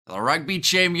The Rugby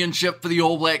Championship for the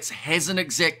All Blacks hasn't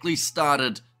exactly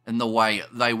started in the way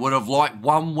they would have liked.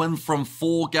 1 win from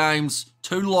 4 games,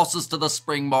 2 losses to the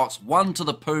Springboks, 1 to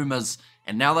the Pumas,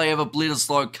 and now they have a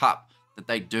Bledisloe Cup that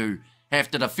they do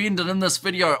have to defend. And in this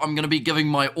video, I'm going to be giving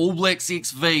my All Blacks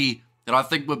XV that I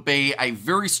think would be a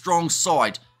very strong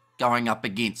side going up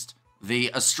against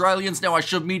the Australians. Now, I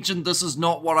should mention this is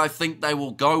not what I think they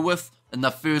will go with in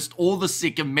the first or the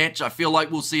second match. I feel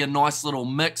like we'll see a nice little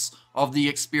mix of the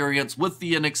experience with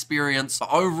the inexperience.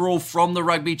 But overall, from the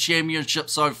Rugby Championship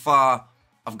so far,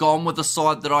 I've gone with the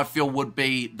side that I feel would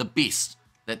be the best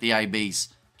that the ABs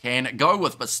can go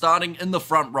with. But starting in the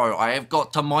front row, I have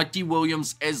got Tamaiti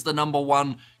Williams as the number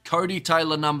 1, Cody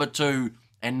Taylor number 2,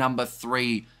 and number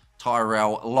 3,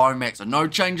 Tyrell Lomax. So no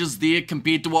changes there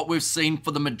compared to what we've seen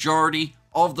for the majority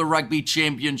of the Rugby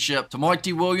Championship.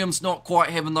 Tamaiti Williams not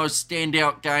quite having those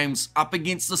standout games up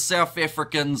against the South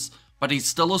Africans, but he's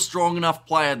still a strong enough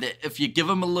player that if you give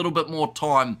him a little bit more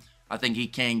time, I think he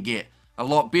can get a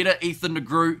lot better. Ethan de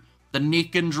Groot, the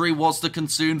neck injury was the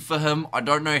concern for him. I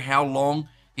don't know how long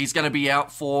he's going to be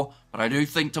out for, but I do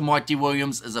think Tamaiti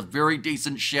Williams is a very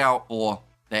decent shout for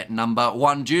that number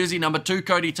 1 jersey. Number 2,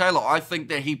 Cody Taylor. I think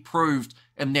that he proved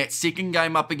in that second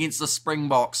game up against the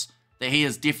Springboks that he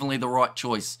is definitely the right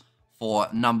choice for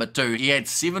number 2. He had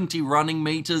 70 running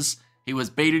meters. He was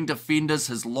beating defenders.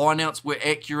 His lineouts were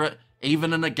accurate,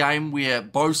 even in a game where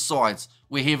both sides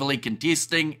were heavily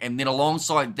contesting. And then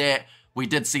alongside that, we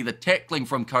did see the tackling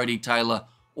from Cody Taylor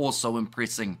also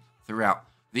impressing throughout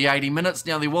the 80 minutes.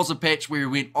 Now, there was a patch where he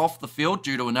went off the field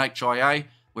due to an HIA,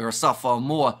 where Asafo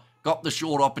Moore got the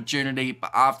short opportunity,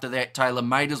 but after that, Taylor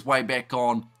made his way back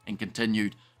on and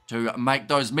continued to make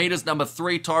those meters. Number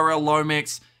 3, Tyrell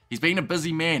Lomax. He's been a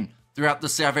busy man throughout the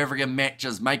South African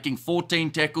matches, making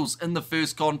 14 tackles in the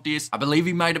first contest. I believe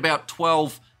he made about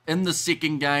 12 in the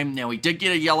second game. Now, he did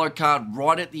get a yellow card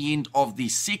right at the end of the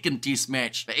second test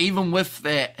match, but even with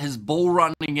that, his ball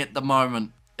running at the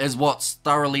moment is what's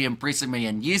thoroughly impressing me.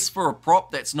 And yes, for a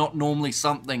prop, that's not normally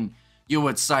something you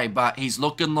would say, but he's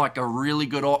looking like a really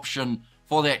good option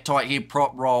for that tight head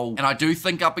prop role. And I do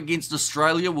think up against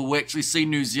Australia, we'll actually see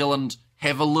New Zealand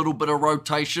have a little bit of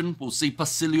rotation. We'll see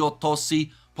Pasilio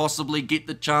Tosi possibly get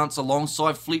the chance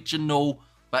alongside Fletcher Null.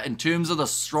 But in terms of the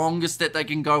strongest that they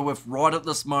can go with right at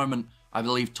this moment, I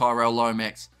believe Tyrell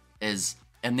Lomax is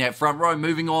in that front row.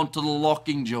 Moving on to the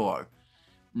locking duo.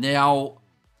 Now,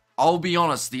 I'll be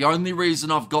honest, the only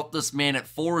reason I've got this man at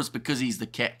 4 is because he's the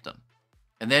captain.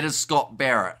 And that is Scott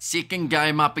Barrett. Second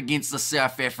game up against the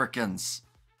South Africans.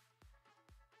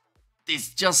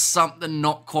 There's just something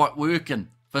not quite working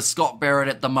for Scott Barrett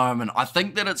at the moment. I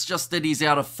think that it's just that he's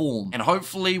out of form. And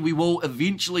hopefully we will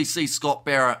eventually see Scott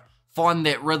Barrett find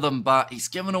that rhythm. But he's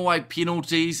giving away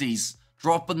penalties. He's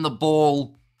dropping the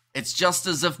ball. It's just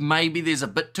as if maybe there's a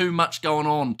bit too much going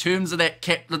on in terms of that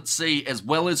captaincy as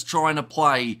well as trying to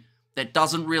play that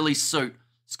doesn't really suit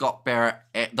Scott Barrett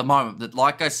at the moment. But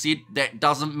like I said, that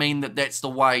doesn't mean that that's the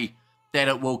way that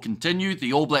it will continue.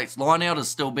 The All Blacks lineout is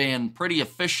still being pretty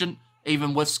efficient,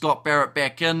 even with Scott Barrett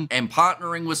back in. And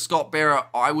partnering with Scott Barrett,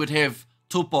 I would have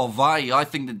Tupou Vaa'i. I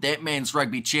think that that man's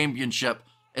Rugby Championship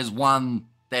is one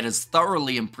that is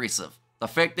thoroughly impressive. The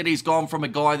fact that he's gone from a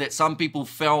guy that some people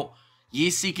felt,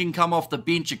 yes, he can come off the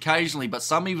bench occasionally, but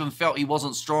some even felt he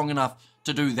wasn't strong enough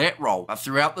to do that role. But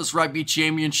throughout this Rugby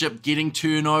Championship, getting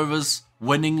turnovers,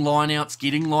 winning lineouts,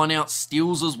 getting lineout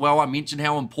steals as well. I mentioned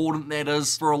how important that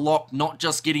is for a lock, not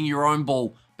just getting your own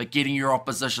ball, but getting your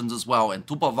opposition's as well. And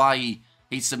Tupou Vaa'i,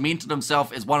 he cemented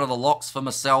himself as one of the locks for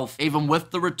myself. Even with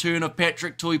the return of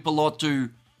Patrick Tuipulotu,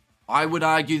 I would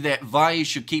argue that Vaa'i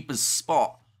should keep his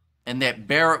spot and that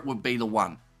Barrett would be the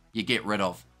one you get rid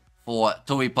of for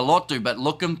Tuipulotu. But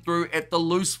looking through at the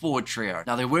loose forward trio,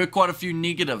 now there were quite a few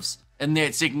negatives in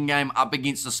that second game up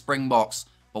against the Springboks.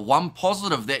 But one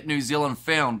positive that New Zealand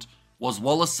found was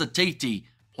Wallace Satiti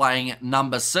playing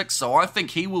number 6. So I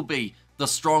think he will be the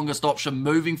strongest option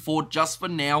moving forward just for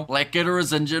now. Blackadder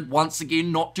is injured. Once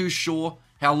again, not too sure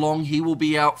how long he will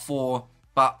be out for.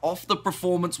 But off the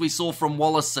performance we saw from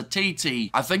Wallace Satiti,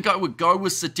 I think I would go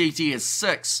with Satiti as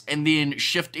 6 and then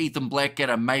shift Ethan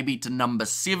Blackadder maybe to number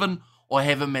 7 or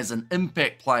have him as an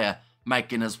impact player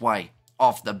making his way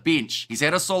off the bench. He's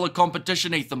had a solid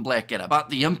competition, Ethan Blackadder,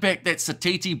 but the impact that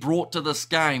Satiti brought to this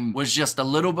game was just a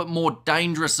little bit more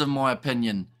dangerous in my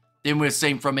opinion than we've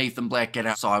seen from Ethan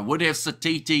Blackadder. So I would have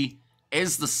Satiti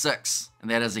as the 6,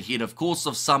 and that is ahead, of course,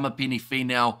 of Summer Penny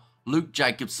Finau, Luke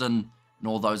Jacobson, and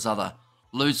all those other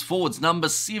loose forwards. Number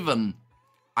 7,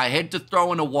 I had to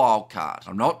throw in a wild card.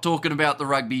 I'm not talking about the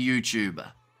rugby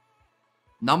YouTuber.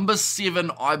 Number 7,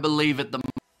 I believe at the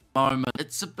moment,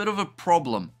 it's a bit of a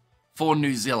problem for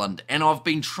New Zealand, and I've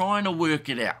been trying to work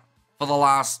it out for the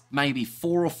last maybe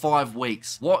 4 or 5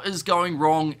 weeks. What is going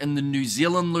wrong in the New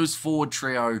Zealand loose forward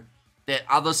trio that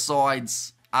other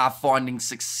sides are finding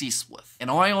success with?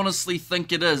 And I honestly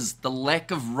think it is the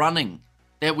lack of running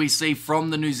that we see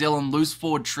from the New Zealand loose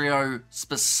forward trio,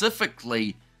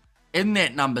 specifically in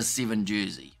that number 7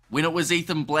 jersey. When it was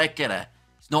Ethan Blackadder,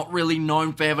 he's not really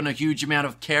known for having a huge amount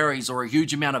of carries or a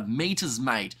huge amount of meters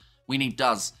made when he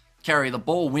does carry the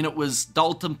ball. When it was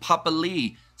Dalton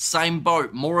Papali'i, same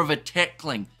boat, more of a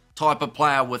tackling type of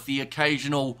player with the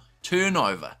occasional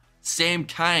turnover. Sam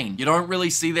Cane, you don't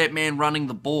really see that man running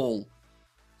the ball.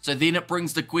 So then it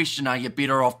brings the question, are you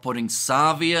better off putting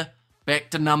Savia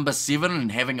back to number 7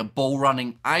 and having a ball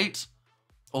running 8?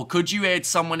 Or could you add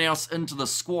someone else into the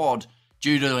squad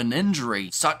due to an injury,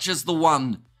 such as the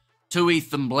one to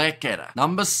Ethan Blackadder?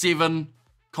 Number 7,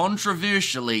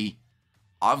 controversially,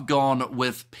 I've gone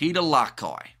with Peter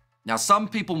Lakai. Now, some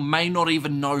people may not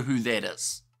even know who that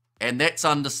is, and that's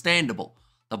understandable.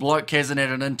 The bloke hasn't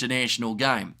had an international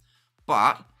game.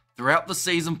 But throughout the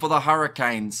season for the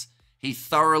Hurricanes, he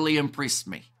thoroughly impressed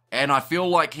me. And I feel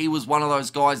like he was one of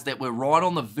those guys that were right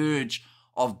on the verge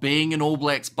of being an All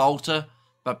Blacks bolter,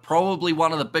 but probably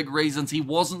one of the big reasons he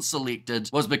wasn't selected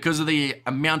was because of the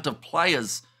amount of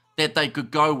players that they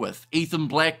could go with. Ethan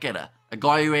Blackadder, a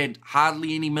guy who had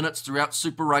hardly any minutes throughout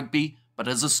Super Rugby, but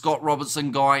is a Scott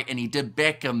Robertson guy, and he did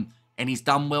back him, and he's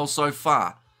done well so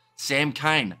far. Sam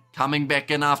Cane, coming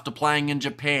back in after playing in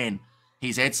Japan.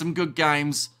 He's had some good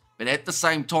games, but at the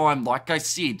same time, like I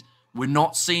said, we're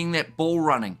not seeing that ball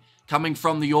running coming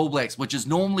from the All Blacks, which is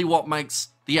normally what makes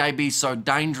the AB so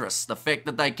dangerous. The fact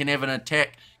that they can have an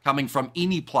attack coming from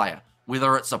any player,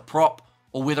 whether it's a prop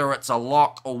or whether it's a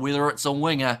lock or whether it's a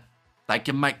winger, they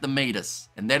can make the meters.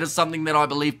 And that is something that I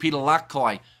believe Peter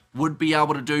Lakai would be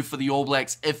able to do for the All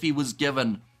Blacks if he was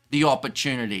given the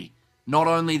opportunity. Not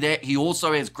only that, he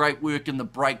also has great work in the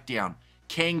breakdown,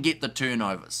 can get the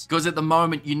turnovers. Because at the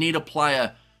moment, you need a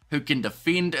player who can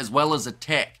defend as well as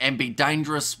attack and be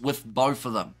dangerous with both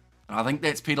of them. And I think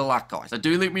that's Peter Lakai. So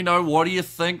do let me know, what do you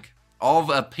think of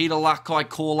a Peter Lakai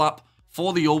call-up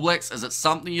for the All Blacks? Is it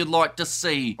something you'd like to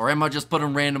see, or am I just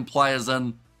putting random players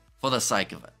in for the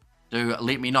sake of it? Do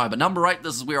let me know. But number 8,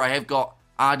 this is where I have got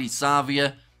Ardie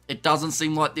Savia. It doesn't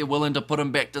seem like they're willing to put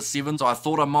him back to 7, so I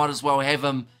thought I might as well have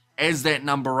him as that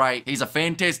number 8. He's a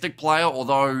fantastic player,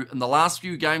 although in the last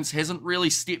few games hasn't really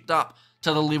stepped up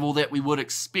to the level that we would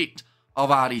expect of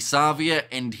Ardie Savia,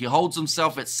 and he holds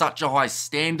himself at such a high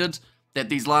standard that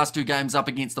these last 2 games up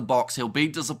against the Box he'll be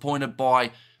disappointed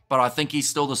by, but I think he's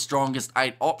still the strongest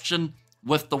 8 option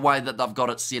with the way that they've got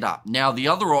it set up. Now, the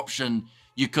other option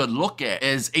you could look at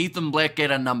is Ethan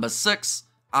Blackadder number 6,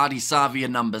 Ardie Savia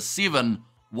number 7,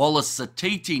 Wallace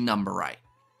Satiti number 8.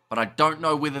 But I don't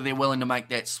know whether they're willing to make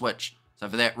that switch. So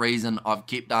for that reason, I've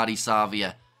kept Ardie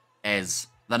Savia as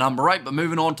the number 8. But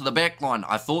moving on to the back line,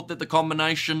 I thought that the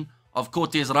combination of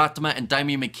Cortez Ratama and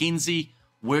Damian McKenzie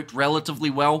worked relatively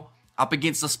well up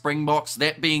against the Springboks.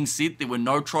 That being said, there were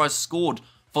no tries scored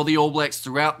for the All Blacks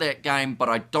throughout that game, but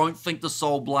I don't think the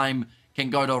sole blame can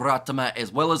go to Ratama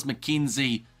as well as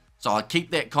McKenzie. So I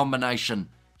keep that combination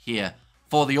here.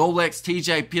 For the All Blacks,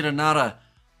 TJ Perenara,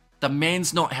 the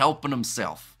man's not helping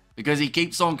himself because he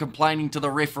keeps on complaining to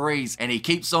the referees and he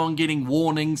keeps on getting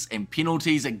warnings and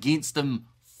penalties against him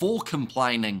for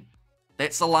complaining.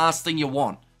 That's the last thing you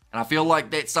want. And I feel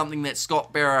like that's something that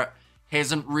Scott Barrett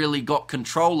hasn't really got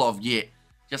control of yet.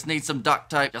 Just needs some duct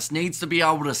tape. Just needs to be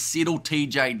able to settle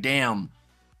TJ down.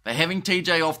 But having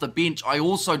TJ off the bench, I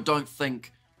also don't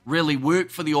think really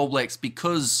worked for the All Blacks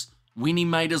because when he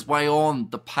made his way on,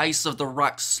 the pace of the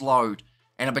ruck slowed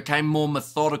and it became more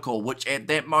methodical, which at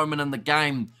that moment in the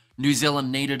game, New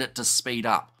Zealand needed it to speed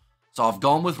up. So I've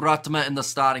gone with Ratama in the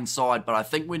starting side, but I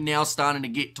think we're now starting to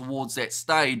get towards that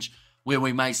stage where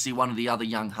we may see one of the other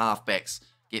young halfbacks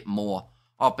get more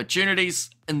opportunities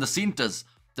in the centres.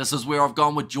 This is where I've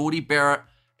gone with Jordie Barrett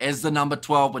as the number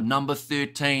 12 with number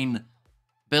 13,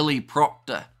 Billy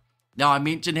Proctor. Now, I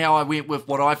mentioned how I went with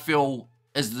what I feel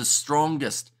is the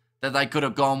strongest that they could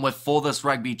have gone with for this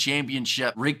Rugby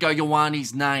Championship. Rieko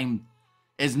Ioane's name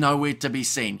is nowhere to be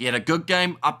seen. He had a good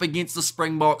game up against the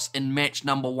Springboks in match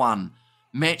number 1.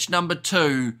 Match number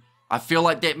 2, I feel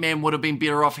like that man would have been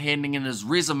better off handing in his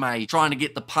resume trying to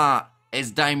get the part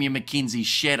as Damian McKenzie's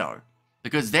shadow,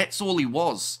 because that's all he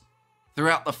was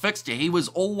throughout the fixture. He was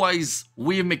always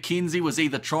where McKenzie was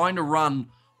either trying to run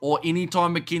or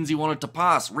anytime McKenzie wanted to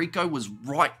pass, Rieko was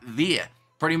right there,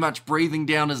 pretty much breathing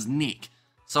down his neck.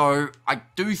 So I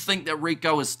do think that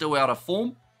Rieko is still out of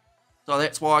form. So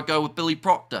that's why I go with Billy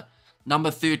Proctor.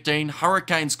 Number 13,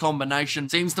 Hurricanes combination.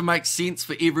 Seems to make sense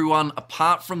for everyone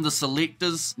apart from the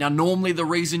selectors. Now, normally the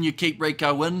reason you keep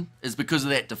Rico in is because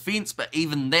of that defense, but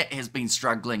even that has been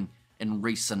struggling in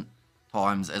recent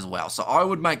times as well. So I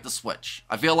would make the switch.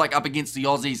 I feel like up against the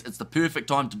Aussies, it's the perfect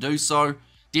time to do so.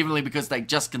 Definitely because they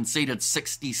just conceded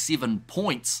 67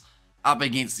 points up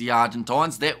against the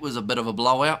Argentines. That was a bit of a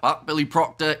blowout. But Billy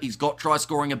Proctor, he's got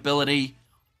try-scoring ability.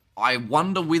 I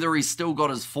wonder whether he's still got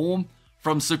his form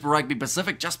from Super Rugby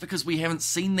Pacific, just because we haven't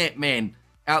seen that man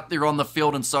out there on the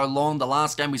field in so long. The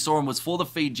last game we saw him was for the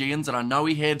Fijians, and I know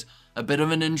he had a bit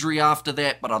of an injury after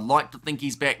that, but I'd like to think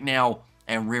he's back now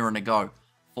and raring to go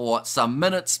for some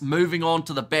minutes. Moving on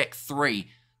to the back three.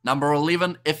 Number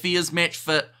 11, if he is match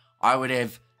fit, I would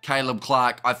have Caleb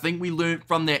Clarke. I think we learnt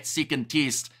from that second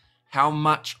test how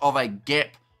much of a gap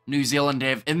New Zealand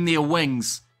have in their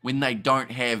wings when they don't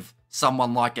have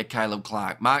someone like a Caleb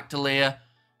Clarke. Mark Talia,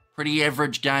 pretty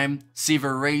average game.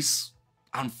 Sever Reece,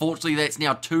 unfortunately that's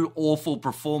now 2 awful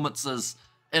performances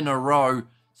in a row.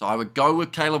 So I would go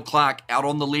with Caleb Clarke out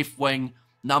on the left wing.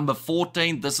 Number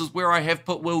 14, this is where I have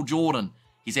put Will Jordan.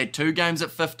 He's had 2 games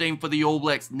at 15 for the All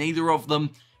Blacks. Neither of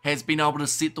them has been able to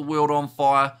set the world on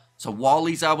fire. So while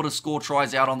he's able to score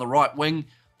tries out on the right wing,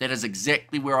 that is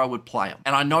exactly where I would play him.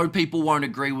 And I know people won't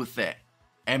agree with that.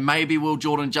 And maybe Will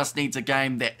Jordan just needs a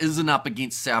game that isn't up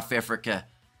against South Africa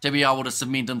to be able to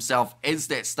cement himself as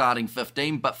that starting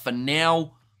 15. But for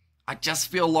now, I just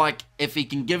feel like if he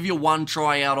can give you 1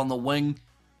 try out on the wing,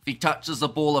 if he touches the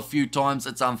ball a few times,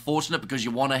 it's unfortunate because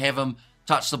you want to have him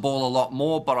touch the ball a lot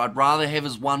more. But I'd rather have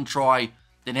his 1 try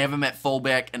than have him at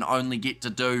fullback and only get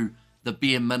to do the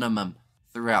bare minimum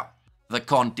throughout the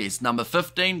contest. Number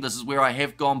 15, this is where I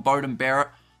have gone Beauden Barrett.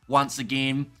 Once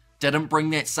again, didn't bring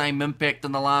that same impact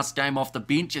in the last game off the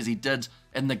bench as he did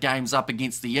in the games up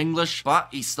against the English, but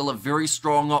he's still a very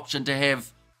strong option to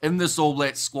have in this All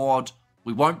Blacks squad.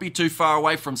 We won't be too far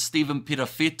away from Stephen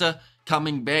Perofeta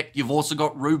coming back. You've also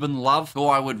got Ruben Love, who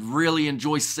I would really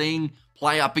enjoy seeing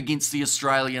play up against the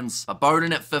Australians. But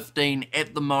Beauden at 15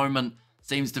 at the moment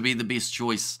seems to be the best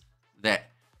choice that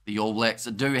the All Blacks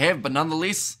do have. But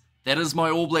nonetheless, that is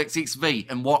my All Blacks XV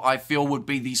and what I feel would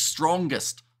be the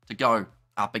strongest to go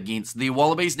up against the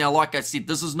Wallabies. Now, like I said,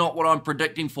 this is not what I'm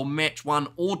predicting for match 1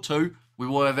 or 2. We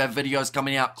will have our videos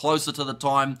coming out closer to the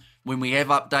time when we have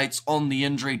updates on the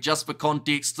injury. Just for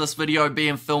context, this video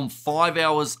being filmed 5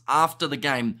 hours after the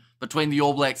game between the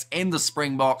All Blacks and the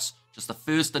Springboks. Just the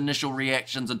first initial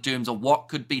reactions in terms of what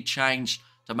could be changed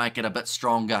to make it a bit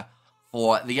stronger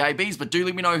for the ABs. But do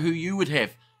let me know who you would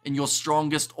have in your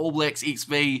strongest All Blacks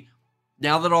XV.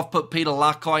 Now that I've put Peter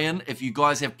Lakai in, if you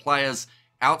guys have players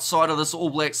outside of this All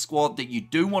Blacks squad that you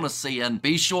do want to see in,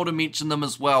 be sure to mention them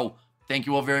as well. Thank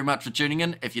you all very much for tuning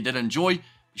in. If you did enjoy, be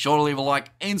sure to leave a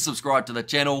like and subscribe to the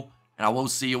channel, and I will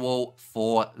see you all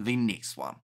for the next one.